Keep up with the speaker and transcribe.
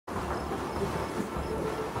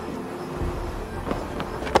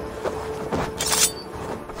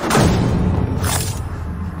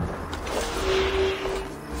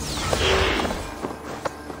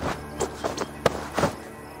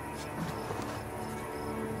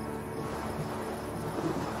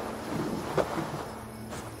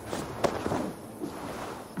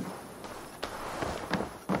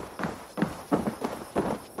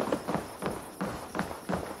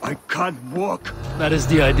can't walk. That is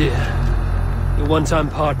the idea. Your one-time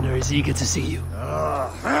partner is eager to see you.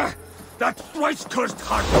 That thrice-cursed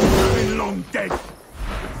heart has been long dead.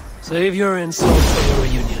 Save your insults for your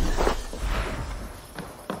reunion.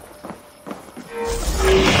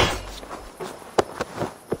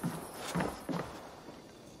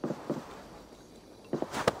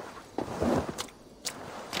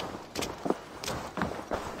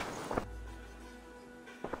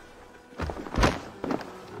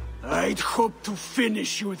 I'd hoped to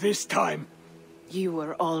finish you this time. You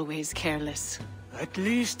were always careless. At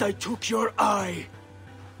least I took your eye.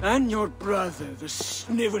 And your brother, the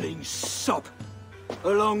sniveling sop.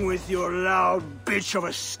 Along with your loud bitch of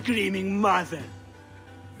a screaming mother.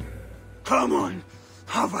 Come on,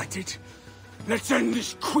 have at it. Let's end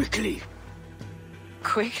this quickly.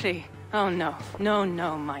 Quickly? Oh no,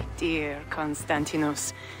 no, my dear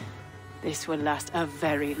Konstantinos. This will last a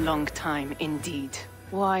very long time indeed.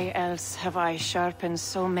 Why else have I sharpened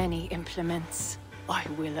so many implements? I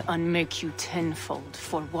will unmake you tenfold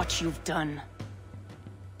for what you've done.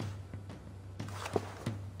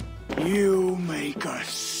 You make a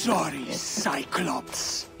sorry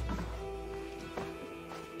Cyclops.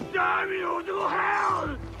 Damn you to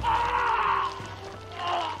hell!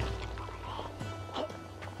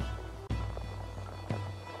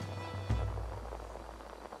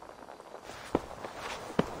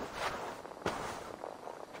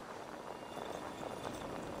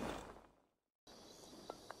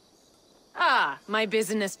 Ah, my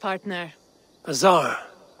business partner. Azar,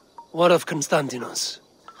 what of Konstantinos?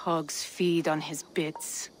 Hogs feed on his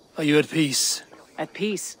bits. Are you at peace? At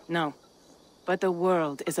peace? No. But the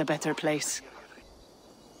world is a better place.